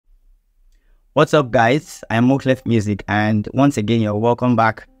What's up guys, I'm Moclefmusic and once again you're welcome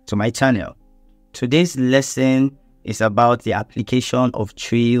back to my channel. Today's lesson is about the application of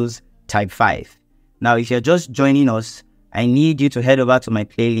TRILLS Type 5. Now if you're just joining us, I need you to head over to my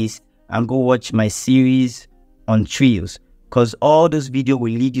playlist and go watch my series on TRILLS, because all those videos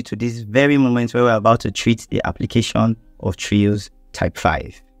will lead you to this very moment where we're about to treat the application of TRILLS Type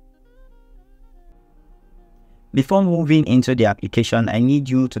 5. Before moving into the application, I need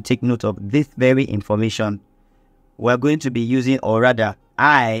you to take note of this very information. We're going to be using, or rather,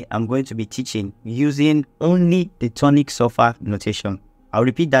 I am going to be teaching using only the tonic solfa notation. I'll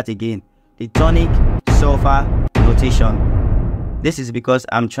repeat that again. The tonic solfa notation. This is because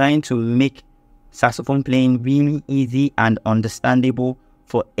I'm trying to make saxophone playing really easy and understandable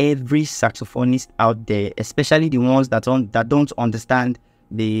for every saxophonist out there, especially the ones that don't understand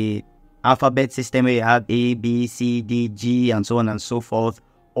the alphabet system where you have A, B, C, D, G, and so on and so forth,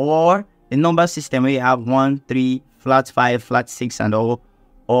 or the number system where you have 1, 3, flat 5, flat 6, and all,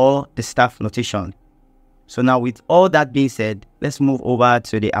 or the staff notation. So now with all that being said, let's move over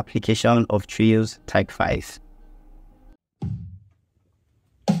to the application of TRILLS Type 5.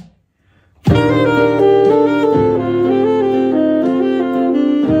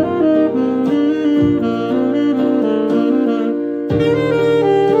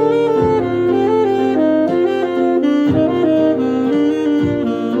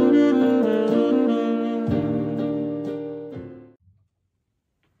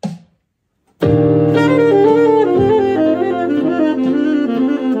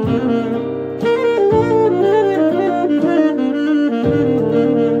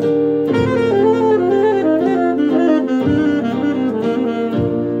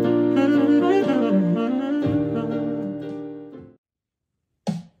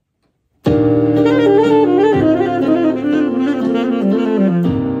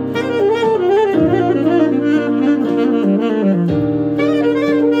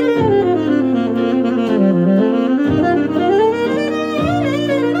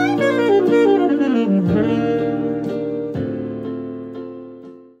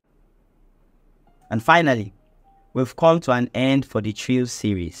 And finally, we've come to an end for the TRILLS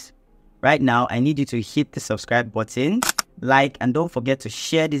series. Right now, I need you to hit the subscribe button, like, and don't forget to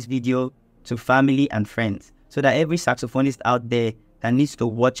share this video to family and friends so that every saxophonist out there that needs to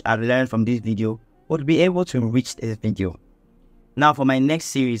watch and learn from this video would be able to reach this video. Now for my next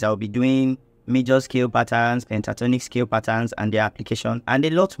series, I'll be doing major scale patterns, pentatonic scale patterns and their application, and a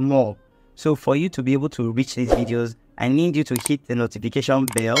lot more. So for you to be able to reach these videos, I need you to hit the notification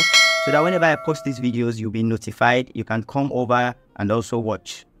bell so that whenever I post these videos, you'll be notified. You can come over and also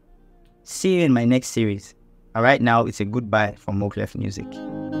watch. See you in my next series. All right, now it's a goodbye from Moclefmusic.